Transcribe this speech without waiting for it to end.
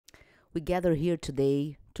We gather here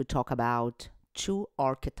today to talk about two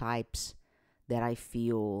archetypes that I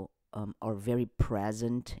feel are very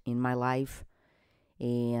present in my life.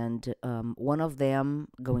 And one of them,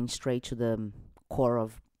 going straight to the core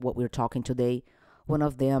of what we're talking today, one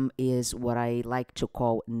of them is what I like to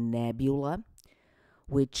call nebula,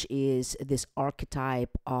 which is this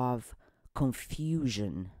archetype of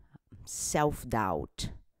confusion, self doubt,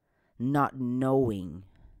 not knowing,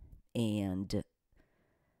 and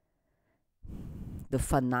the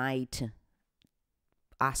finite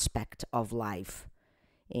aspect of life.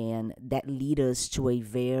 And that lead us to a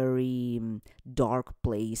very dark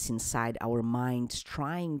place inside our minds,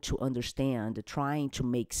 trying to understand, trying to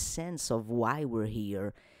make sense of why we're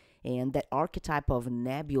here. And that archetype of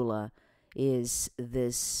nebula is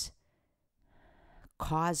this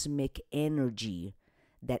cosmic energy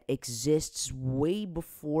that exists way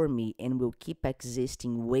before me and will keep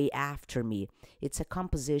existing way after me. It's a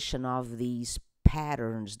composition of these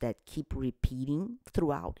patterns that keep repeating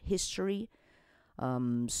throughout history.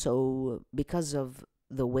 So, because of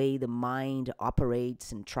the way the mind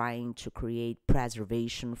operates and trying to create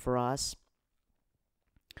preservation for us,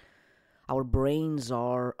 our brains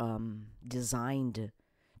are designed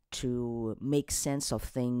to make sense of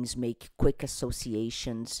things, make quick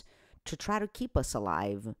associations, to try to keep us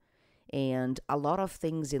alive. And a lot of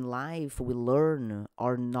things in life we learn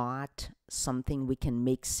are not something we can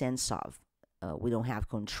make sense of. We don't have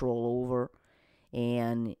control over.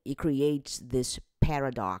 And it creates this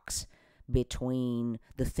paradox between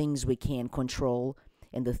the things we can control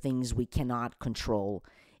and the things we cannot control.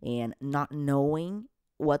 And not knowing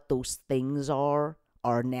what those things are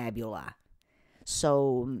nebula.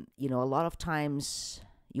 So, a lot of times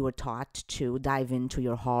you are taught to dive into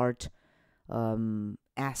your heart,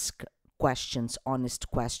 ask questions, honest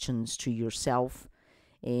questions to yourself,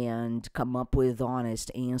 and come up with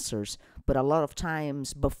honest answers. But a lot of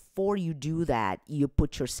times, before you do that, you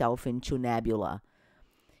put yourself into nebula.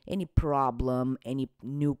 Any problem, any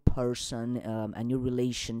new person, a new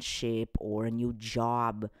relationship, or a new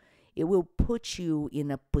job, it will put you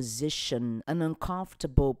in a position, an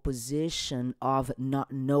uncomfortable position of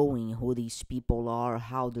not knowing who these people are,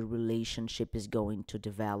 how the relationship is going to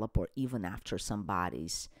develop, or even after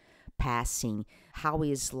somebody's passing, how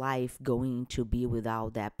is life going to be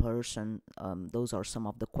without that person? Those are some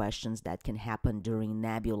of the questions that can happen during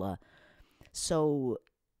nebula. So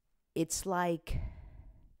it's like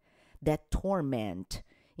that torment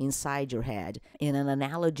inside your head. In an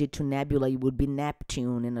analogy to nebula, it would be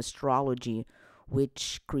Neptune in astrology,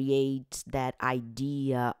 which creates that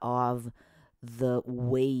idea of the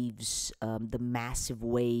waves, the massive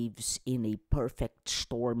waves in a perfect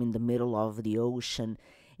storm in the middle of the ocean.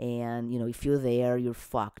 And if you're there, you're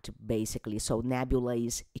fucked, basically. So nebula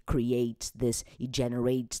it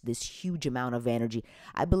generates this huge amount of energy.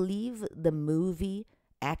 I believe the movie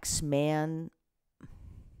X-Men,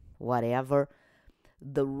 whatever,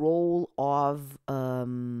 the role of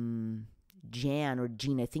Jan or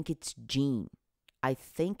Jean, I think it's Jean.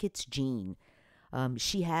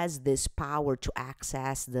 She has this power to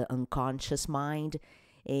access the unconscious mind,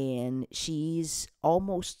 and she's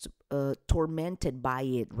almost tormented by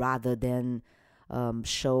it rather than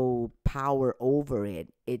show power over it.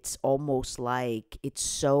 It's almost like it's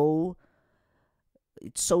so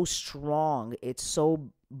strong, it's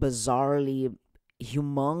so bizarrely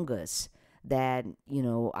humongous that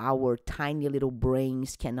our tiny little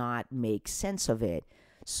brains cannot make sense of it.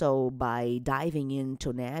 So by diving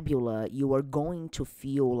into nebula, you are going to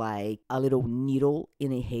feel like a little needle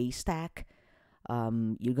in a haystack.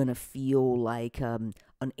 You're gonna feel like an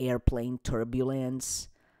airplane turbulence,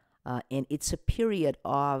 and it's a period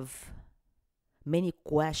of many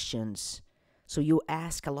questions. So you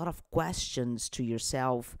ask a lot of questions to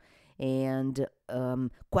yourself, and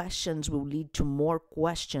questions will lead to more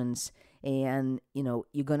questions. And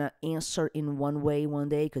you're gonna answer in one way one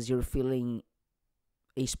day because you're feeling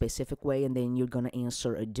a specific way, and then you're gonna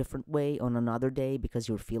answer a different way on another day because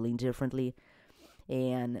you're feeling differently.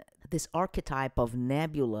 And this archetype of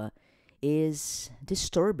nebula is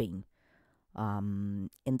disturbing. And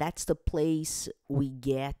that's the place we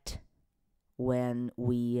get when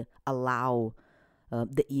we allow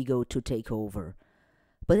the ego to take over.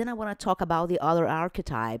 But then I want to talk about the other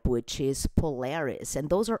archetype, which is Polaris. And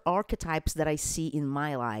those are archetypes that I see in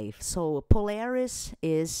my life. So Polaris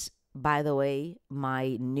is, by the way,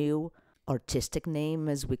 my new artistic name,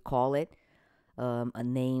 as we call it. A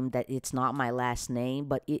name that it's not my last name,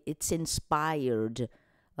 but it's inspired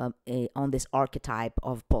on this archetype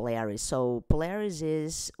of Polaris. So Polaris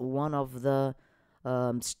is one of the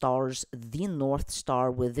stars the North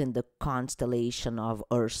Star within the constellation of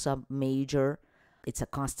Ursa Major. It's a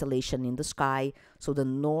constellation in the sky. So the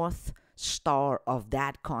North Star of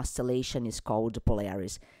that constellation is called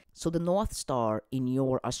Polaris. So the North Star in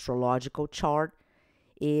your astrological chart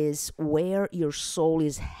is where your soul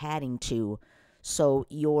is heading to. So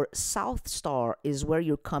your South Star is where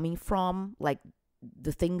you're coming from, like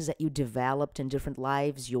the things that you developed in different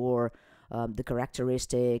lives, your the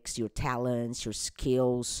characteristics, your talents, your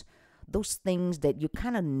skills, those things that you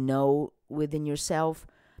kind of know within yourself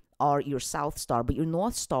are your South Star. But your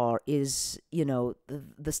North Star is,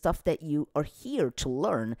 the stuff that you are here to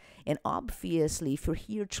learn. And obviously, if you're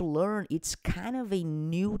here to learn, it's kind of a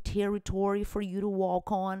new territory for you to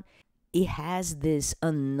walk on. It has this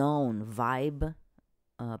unknown vibe,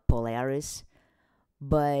 Polaris,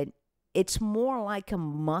 but it's more like a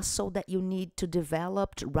muscle that you need to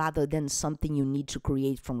develop rather than something you need to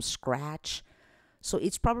create from scratch. So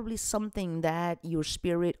it's probably something that your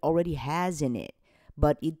spirit already has in it,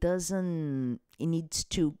 but it needs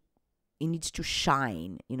to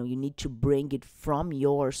shine. You need to bring it from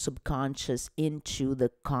your subconscious into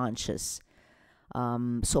the conscious.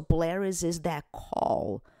 So Polaris is that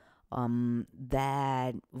call,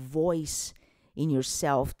 that voice in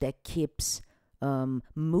yourself that keeps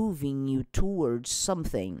moving you towards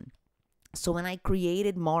something. So when I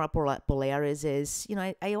created Mora Polaris,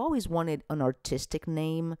 I always wanted an artistic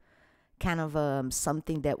name, kind of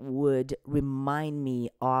something that would remind me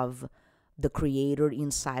of the creator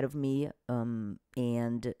inside of me.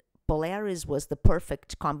 And Polaris was the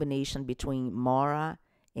perfect combination between Mara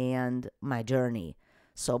and my journey.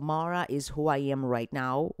 So Mara is who I am right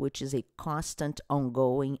now, which is a constant,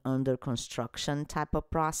 ongoing, under construction type of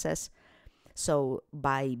process. So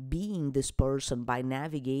by being this person, by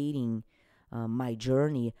navigating my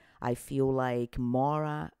journey, I feel like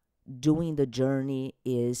Mara doing the journey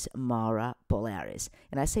is Mara Polaris.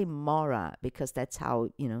 And I say Mara because that's how,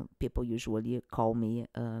 people usually call me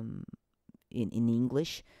in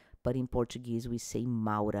English. But in Portuguese, we say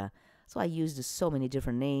Maura. So I used so many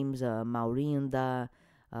different names, Maurinda,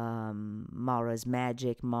 Maura's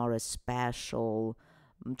Magic, Maura's Special.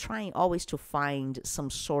 I'm trying always to find some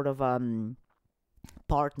sort of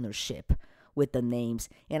partnership with the names.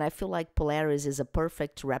 And I feel like Polaris is a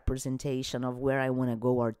perfect representation of where I want to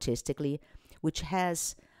go artistically, which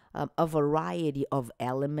has a variety of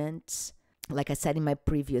elements. Like I said in my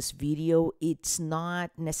previous video, it's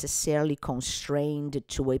not necessarily constrained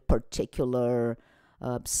to a particular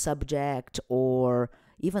subject or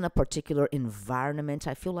even a particular environment.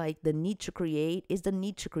 I feel like the need to create is the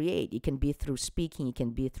need to create. It can be through speaking, it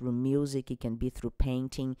can be through music, it can be through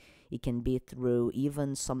painting, it can be through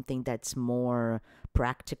even something that's more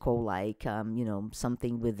practical, like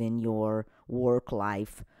something within your work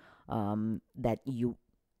life that you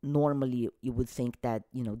normally you would think that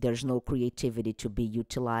there's no creativity to be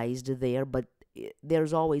utilized there, but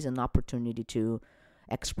there's always an opportunity to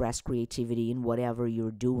express creativity in whatever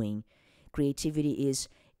you're doing. Creativity is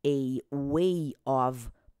a way of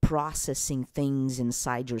processing things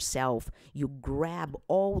inside yourself. You grab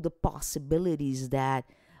all the possibilities that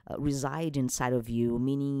reside inside of you,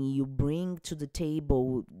 meaning you bring to the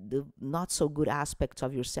table the not so good aspects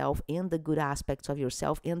of yourself and the good aspects of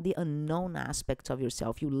yourself and the unknown aspects of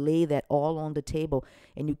yourself. You lay that all on the table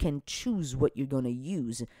and you can choose what you're going to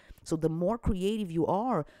use. So the more creative you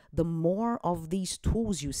are, the more of these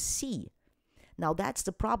tools you see. Now, that's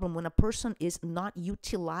the problem when a person is not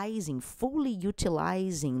fully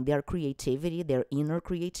utilizing their creativity, their inner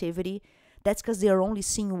creativity. That's because they're only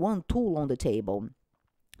seeing one tool on the table.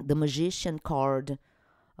 The Magician card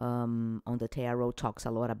on the tarot talks a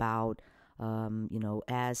lot about,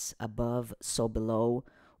 as above, so below,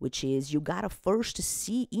 which is you got to first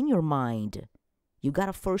see in your mind. You got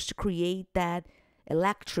to first create that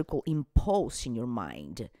electrical impulse in your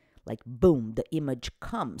mind. Like, boom, the image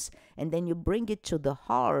comes. And then you bring it to the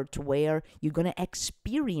heart where you're going to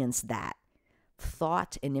experience that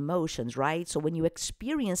thought and emotions, right? So when you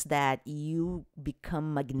experience that, you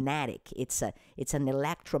become magnetic. It's an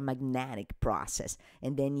electromagnetic process.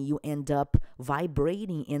 And then you end up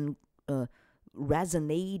vibrating and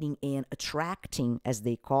resonating and attracting, as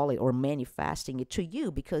they call it, or manifesting it to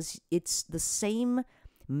you, because it's the same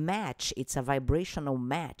match. It's a vibrational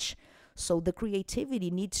match. So the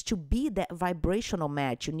creativity needs to be that vibrational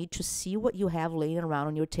match. You need to see what you have laying around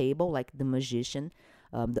on your table, like the Magician,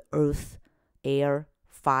 the earth, air,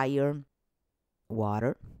 fire,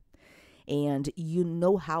 water. And you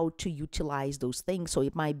know how to utilize those things. So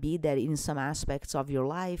it might be that in some aspects of your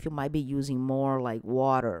life, you might be using more like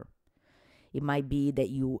water. It might be that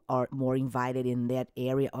you are more invited in that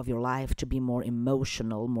area of your life to be more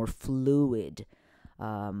emotional, more fluid,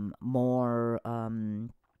 more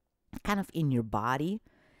kind of in your body.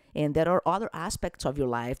 And there are other aspects of your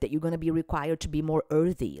life that you're going to be required to be more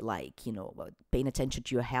earthy, like, paying attention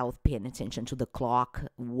to your health, paying attention to the clock,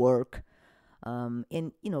 work. And,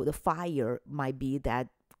 the fire might be that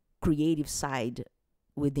creative side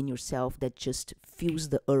within yourself that just feels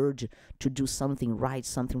the urge to do something, write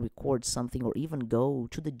something, record something, or even go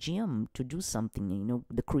to the gym to do something.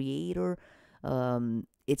 The creator,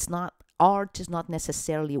 it's not, art is not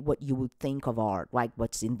necessarily what you would think of art, right?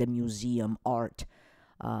 What's in the museum art,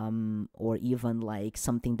 or even like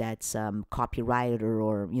something that's copyrighted,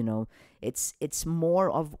 or it's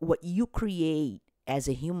more of what you create as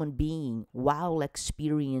a human being while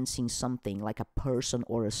experiencing something like a person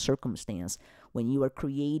or a circumstance. When you are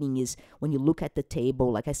creating is when you look at the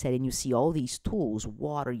table, like I said, and you see all these tools,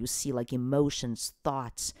 water, you see like emotions,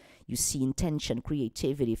 thoughts, you see intention,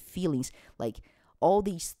 creativity, feelings, like all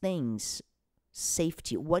these things,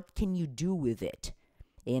 safety. What can you do with it?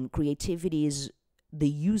 And creativity is the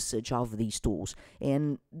usage of these tools.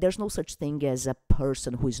 And there's no such thing as a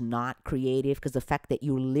person who is not creative, because the fact that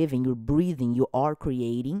you're living, you're breathing, you are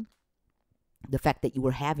creating. The fact that you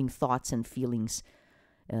are having thoughts and feelings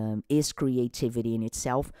is creativity in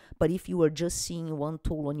itself. But if you are just seeing one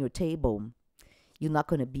tool on your table, you're not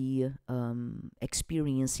going to be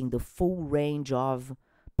experiencing the full range of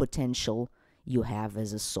potential you have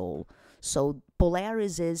as a soul. So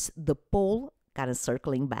Polaris is the pole, kind of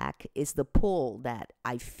circling back, is the pull that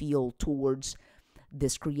I feel towards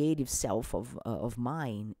this creative self of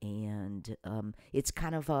mine. And it's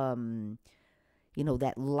kind of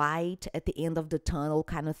that light at the end of the tunnel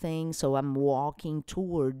kind of thing. So I'm walking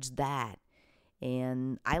towards that.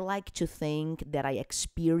 And I like to think that I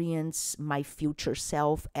experience my future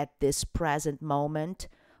self at this present moment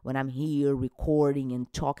when I'm here recording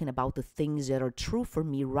and talking about the things that are true for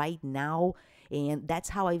me right now. And that's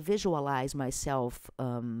how I visualize myself.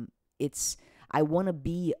 I want to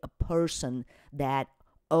be a person that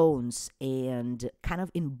owns and kind of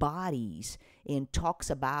embodies and talks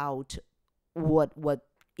about what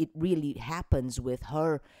it really happens with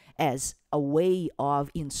her as a way of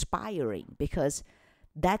inspiring, because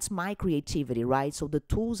that's my creativity, right? So the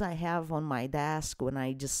tools I have on my desk when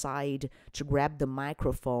I decide to grab the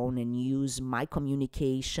microphone and use my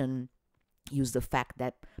communication, use the fact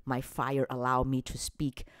that my fire allowed me to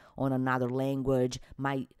speak on another language,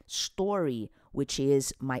 my story, which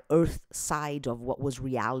is my earth side of what was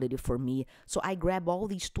reality for me. So I grab all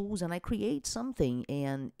these tools and I create something,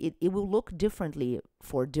 and it will look differently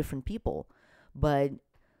for different people. But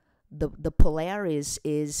the Polaris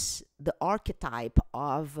is the archetype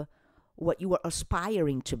of what you are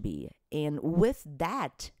aspiring to be. And with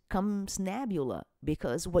that comes Nebula,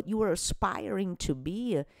 because what you are aspiring to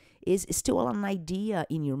be is still an idea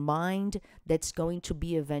in your mind that's going to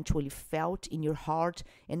be eventually felt in your heart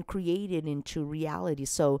and created into reality.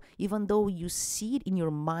 So even though you see it in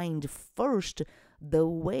your mind first,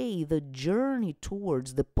 the journey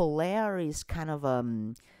towards the Polaris kind of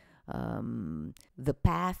the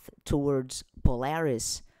path towards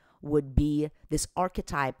Polaris would be this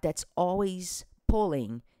archetype that's always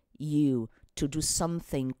pulling you to do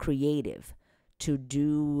something creative, to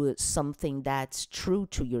do something that's true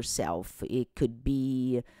to yourself. It could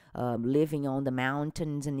be living on the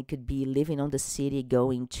mountains, and it could be living on the city,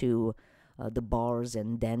 going to the bars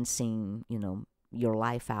and dancing, your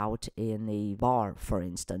life out in a bar, for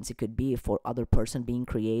instance. It could be, for other person, being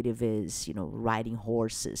creative is, riding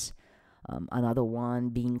horses. Another one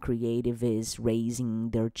being creative is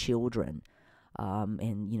raising their children,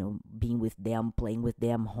 and being with them, playing with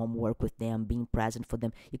them, homework with them, being present for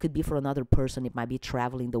them. It could be, for another person, it might be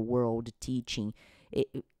traveling the world, teaching.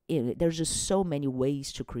 There's just so many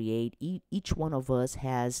ways to create. Each one of us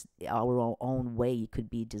has our own way. It could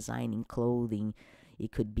be designing clothing.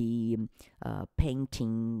 It could be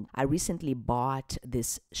painting. I recently bought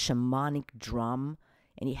this shamanic drum,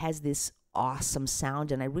 and it has this awesome sound.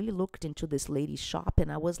 And I really looked into this lady's shop,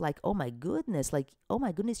 and I was like, oh my goodness,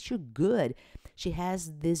 you're good. She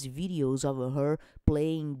has these videos of her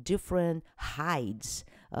playing different hides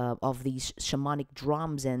of these shamanic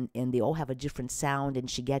drums, and they all have a different sound, and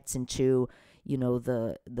she gets into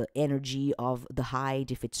the energy of the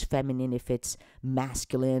hide, if it's feminine, if it's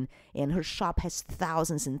masculine. And her shop has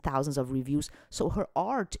thousands and thousands of reviews. So her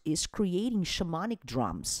art is creating shamanic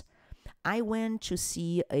drums. I went to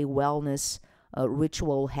see a wellness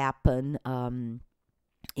ritual happen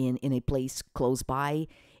in a place close by,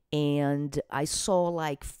 And I saw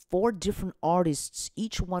like four different artists,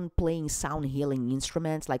 each one playing sound healing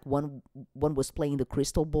instruments. Like one was playing the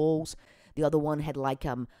crystal bowls, the other one had like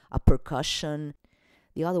a percussion,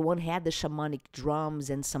 the other one had the shamanic drums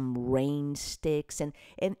and some rain sticks, and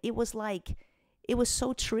it was like, it was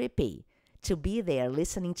so trippy to be there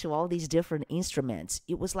listening to all these different instruments.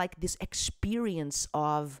 It was like this experience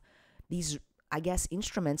of these, I guess,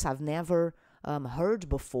 instruments I've never heard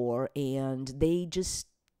before, and they just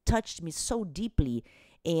touched me so deeply.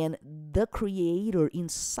 And the creator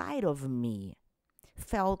inside of me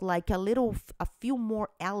felt like a few more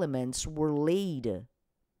elements were laid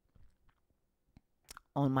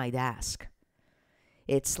on my desk.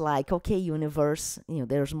 It's like, okay, universe,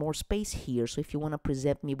 there's more space here. So if you want to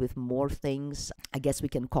present me with more things, I guess we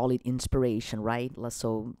can call it inspiration, right?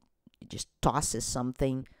 So it just tosses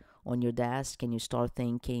something on your desk and you start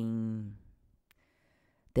thinking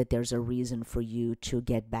that there's a reason for you to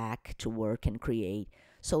get back to work and create.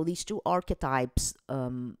 So these two archetypes,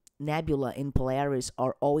 Nebula and Polaris,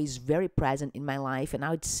 are always very present in my life. And I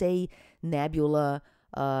would say Nebula,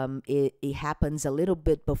 it happens a little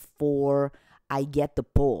bit before I get the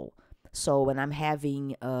pull. So when I'm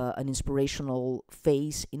having an inspirational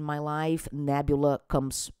phase in my life, Nebula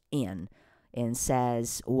comes in and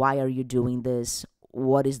says, why are you doing this?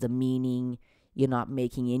 What is the meaning? You're not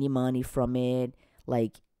making any money from it.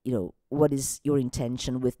 Like, what is your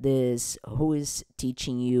intention with this? Who is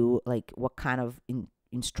teaching you? Like, what kind of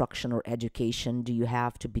instruction or education do you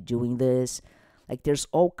have to be doing this? Like, there's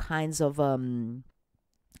all kinds of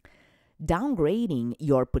downgrading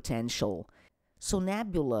your potential. So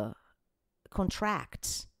Nebula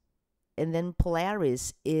contracts, and then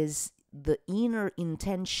Polaris is the inner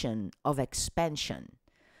intention of expansion.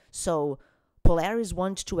 So Polaris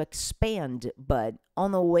wants to expand, but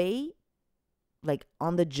on the way, like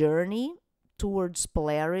on the journey towards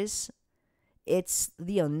Polaris, it's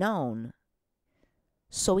the unknown.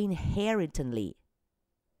 So inherently,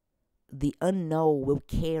 the unknown will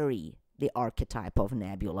carry the archetype of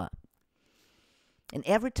Nebula. And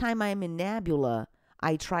every time I'm in Nebula,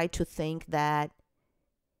 I try to think that,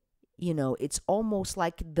 it's almost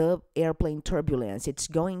like the airplane turbulence. It's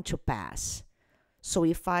going to pass. So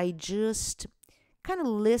if I just kind of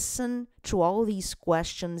listen to all these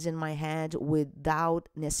questions in my head without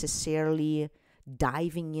necessarily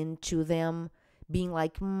diving into them, being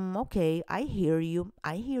like, okay, I hear you.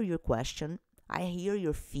 I hear your question. I hear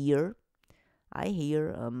your fear. I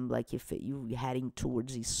hear, like if you're heading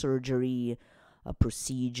towards a surgery, a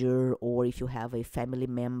procedure, or if you have a family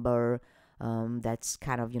member that's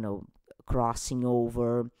kind of, crossing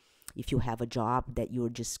over, if you have a job that you're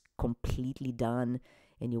just completely done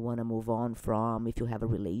and you want to move on from, if you have a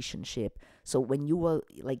relationship. So when you are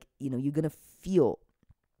like, you're going to feel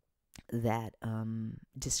that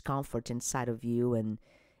discomfort inside of you, and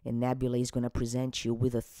Nebula is going to present you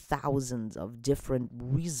with 1,000 of different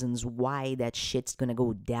reasons why that shit's going to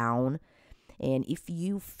go down. And if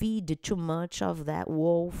you feed too much of that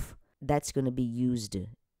wolf, that's going to be used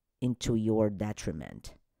into your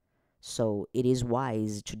detriment. So it is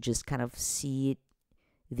wise to just kind of see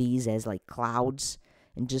these as like clouds,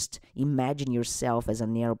 and just imagine yourself as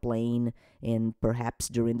an airplane, and perhaps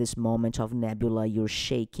during this moment of Nebula you're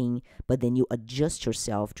shaking, but then you adjust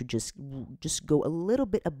yourself to just go a little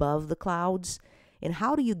bit above the clouds. And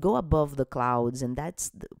how do you go above the clouds? And that's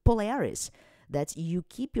the Polaris. That's, you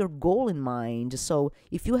keep your goal in mind. So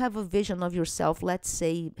if you have a vision of yourself, let's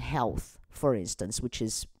say health, for instance, which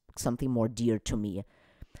is something more dear to me.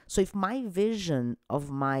 So if my vision of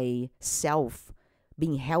myself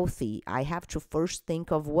being healthy, I have to first think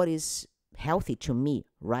of what is healthy to me,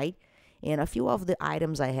 right? And a few of the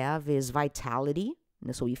items I have is vitality.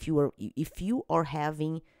 So if you are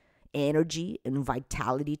having energy and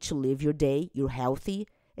vitality to live your day, you're healthy.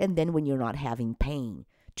 And then when you're not having pain,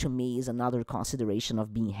 to me, is another consideration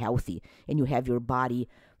of being healthy, and you have your body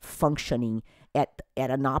functioning at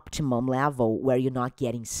an optimum level where you're not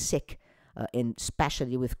getting sick, and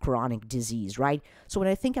especially with chronic disease, right? So when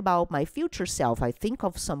I think about my future self, I think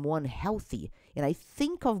of someone healthy, and I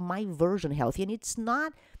think of my version healthy, and it's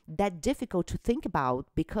not that difficult to think about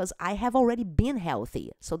because I have already been healthy.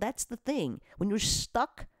 So that's the thing. When you're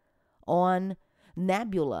stuck on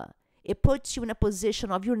Nebula, it puts you in a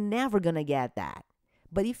position of you're never going to get that.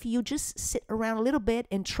 But if you just sit around a little bit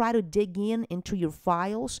and try to dig into your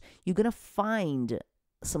files, you're going to find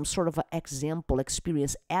some sort of an example,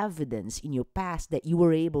 experience, evidence in your past that you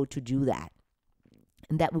were able to do that.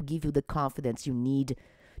 And that will give you the confidence you need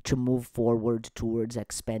to move forward towards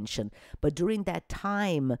expansion. But during that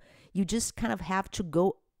time, you just kind of have to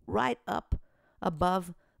go right up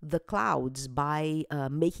above the clouds by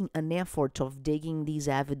making an effort of digging these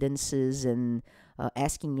evidences and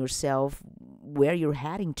asking yourself where you're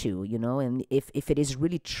heading to, and if it is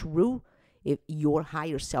really true, if your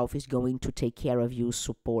higher self is going to take care of you,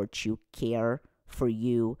 support you, care for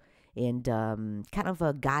you, and kind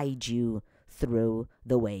of guide you through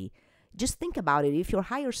the way. Just think about it. If your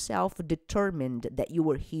higher self determined that you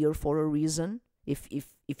were here for a reason, if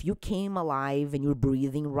you came alive and you're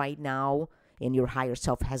breathing right now, and your higher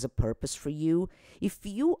self has a purpose for you, if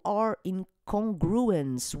you are in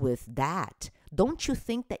congruence with that, don't you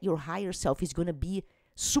think that your higher self is going to be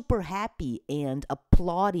super happy and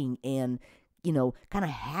applauding and, kind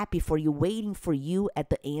of happy for you, waiting for you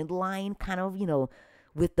at the end line, kind of,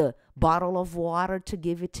 with the bottle of water to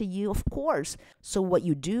give it to you? Of course. So what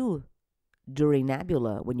you do during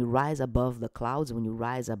nebula, when you rise above the clouds, when you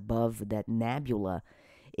rise above that nebula,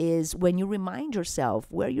 is when you remind yourself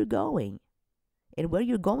where you're going. And where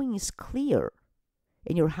you're going is clear.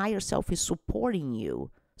 And your higher self is supporting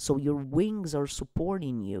you. So your wings are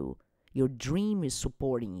supporting you. Your dream is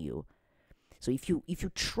supporting you. So if you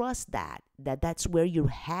trust that's where you're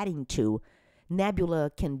heading to,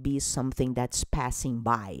 nebula can be something that's passing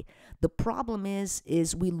by. The problem is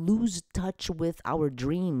we lose touch with our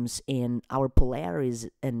dreams and our polarities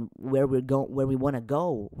and where we want to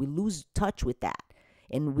go. We lose touch with that,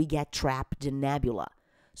 and we get trapped in nebula.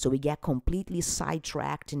 So we get completely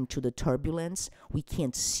sidetracked into the turbulence. We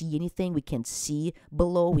can't see anything. We can't see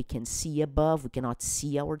below. We can see above. We cannot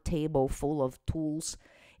see our table full of tools.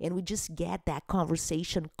 And we just get that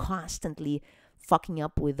conversation constantly fucking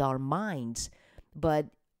up with our minds. But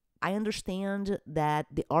I understand that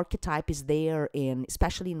the archetype is there, and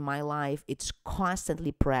especially in my life, it's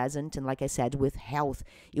constantly present. And like I said, with health,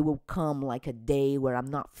 it will come like a day where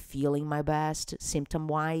I'm not feeling my best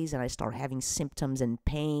symptom-wise, and I start having symptoms and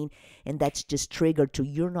pain, and that's just triggered to,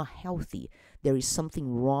 you're not healthy. There is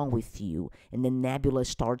something wrong with you. And then nebula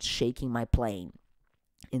starts shaking my plane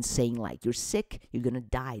and saying, like, you're sick, you're gonna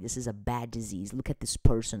die, this is a bad disease, look at this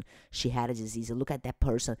person, she had a disease, and look at that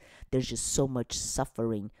person, there's just so much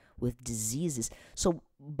suffering with diseases. So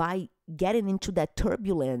by getting into that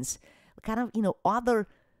turbulence, kind of, other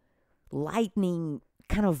lightning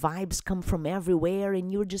kind of vibes come from everywhere,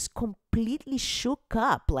 and you're just completely shook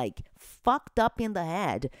up, like fucked up in the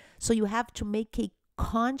head. So you have to make a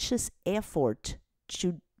conscious effort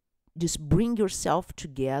to just bring yourself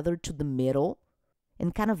together to the middle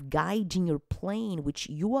and kind of guiding your plane, which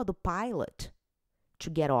you are the pilot, to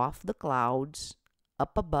get off the clouds,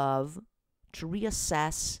 up above, to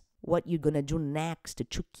reassess what you're going to do next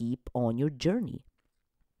to keep on your journey.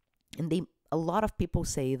 And a lot of people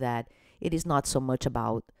say that it is not so much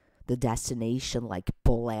about the destination like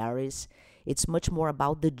Polaris. It's much more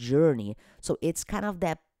about the journey. So it's kind of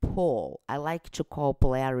that pull. I like to call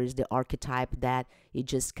Polaris the archetype that it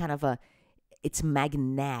just kind of it's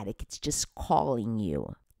magnetic. It's just calling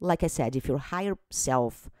you. Like I said, if your higher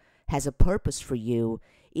self has a purpose for you,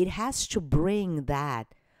 it has to bring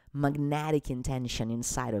that magnetic intention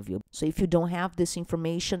inside of you. So if you don't have this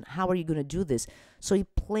information, how are you going to do this? So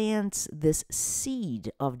it plants this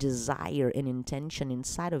seed of desire and intention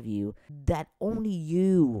inside of you that only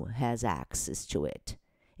you has access to it.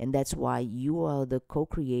 And that's why you are the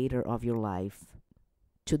co-creator of your life.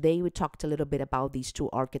 Today we talked a little bit about these two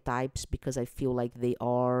archetypes because I feel like they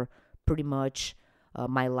are pretty much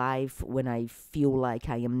my life when I feel like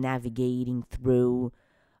I am navigating through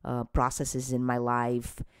processes in my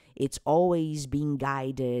life. It's always being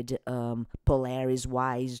guided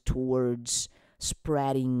Polaris-wise towards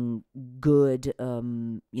spreading good,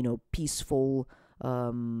 peaceful,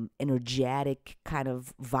 energetic kind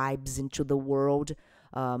of vibes into the world.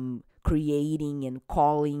 Creating and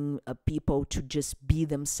calling people to just be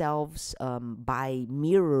themselves by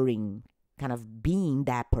mirroring, kind of being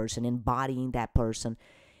that person, embodying that person.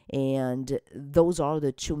 And those are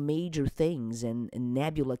the two major things. And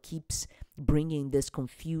Nebula keeps bringing this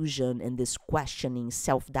confusion and this questioning,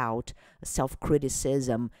 self-doubt,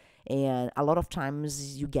 self-criticism. And a lot of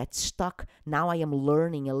times you get stuck. Now I am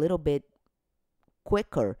learning a little bit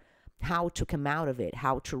quicker how to come out of it,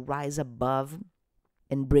 how to rise above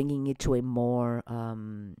and bringing it to a more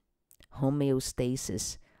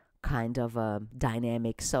homeostasis kind of a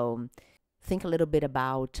dynamic. So think a little bit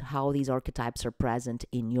about how these archetypes are present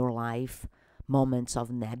in your life, moments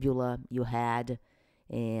of nebula you had,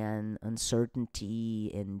 and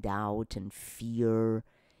uncertainty and doubt and fear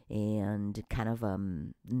and kind of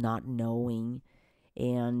not knowing.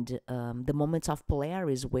 And the moments of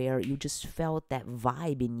Polaris where you just felt that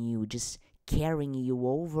vibe in you, just carrying you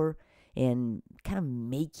over and kind of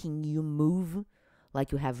making you move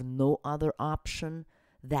like you have no other option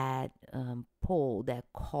that pull, that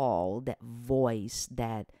call, that voice,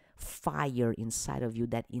 that fire inside of you,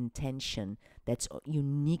 that intention that's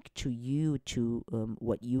unique to you, to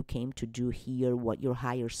what you came to do here, what your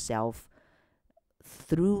higher self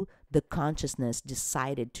through the consciousness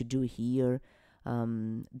decided to do here.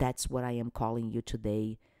 That's what I am calling you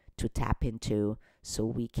today to tap into, so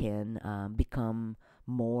we can become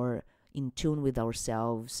more in tune with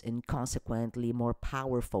ourselves and consequently more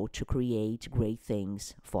powerful to create great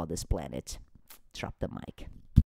things for this planet. Drop the mic.